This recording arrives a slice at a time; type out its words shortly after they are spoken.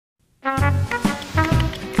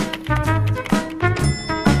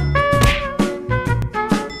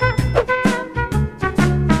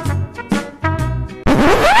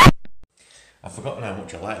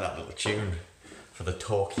for the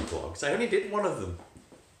Talkyvlogs. I only did one of them,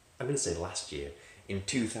 I'm going to say last year, in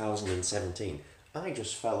 2017. I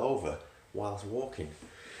just fell over whilst walking.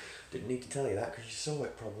 Didn't need to tell you that because you saw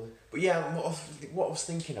it probably. But yeah, what I was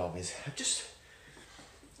thinking of is,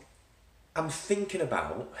 I'm thinking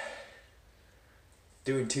about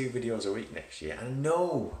doing 2 videos a week next year. And I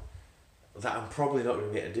know that I'm probably not going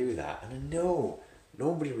to be able to do that. And I know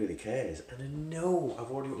nobody really cares. And I know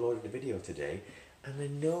I've already uploaded a video today. And I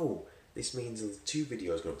know this means there's 2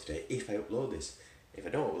 videos going up today if I upload this. If I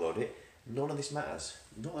don't upload it, none of this matters.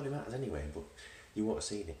 Not that it matters anyway, but you won't have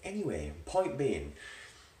seen it. Anyway, point being,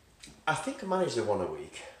 I think I managed the 1 a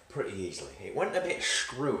week pretty easily. It went a bit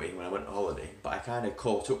screwy when I went on holiday, but I kind of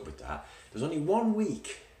caught up with that. There's only 1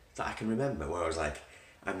 week that I can remember where I was like,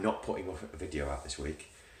 I'm not putting a video out this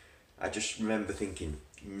week. I just remember thinking,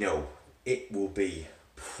 no, it will be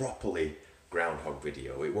properly groundhog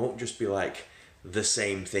video. It won't just be like the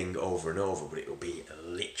same thing over and over, but it will be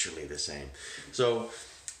literally the same. So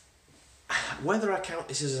whether I count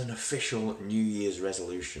this as an official New Year's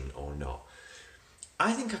resolution or not,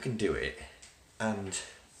 I think I can do it, and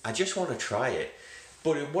I just want to try it.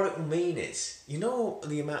 But what it will mean is, you know,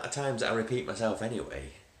 the amount of times that I repeat myself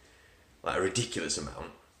anyway, like a ridiculous amount,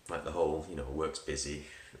 like the whole, you know, work's busy,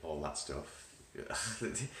 all that stuff.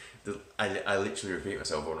 I literally repeat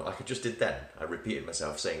myself, like I just did then. I repeated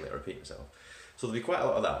myself saying that I repeat myself. So there'll be quite a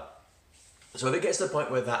lot of that. So if it gets to the point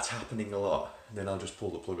where that's happening a lot, then I'll just pull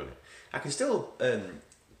the plug on it. I can still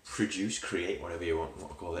create, whatever you want to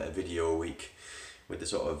call it, a video a week with the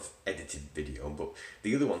sort of edited video, but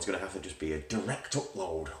the other one's going to have to just be a direct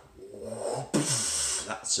upload.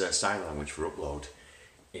 That's sign language for upload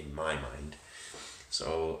in my mind.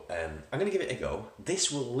 So I'm going to give it a go. This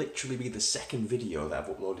will literally be the 2nd video that I've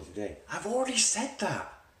uploaded today. I've already said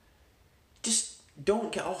that. Just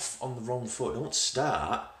don't get off on the wrong foot. Don't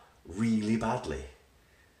start really badly.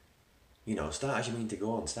 You know, start as you mean to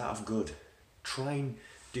go on. Start off good. Try and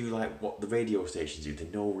do like what the radio stations do, the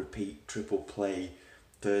no repeat, triple play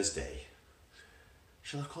Thursday.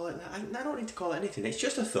 Shall I call it that? I don't need to call it anything. It's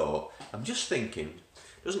just a thought. I'm just thinking.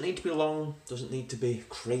 Doesn't need to be long. Doesn't need to be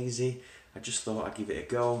crazy. I just thought I'd give it a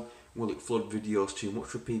go. Will it flood videos too much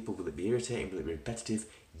for people? Will it be irritating? Will it be repetitive?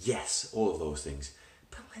 Yes, all of those things.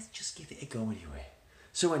 But let's just give it a go anyway.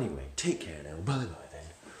 So anyway, take care now. Bye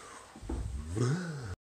bye then.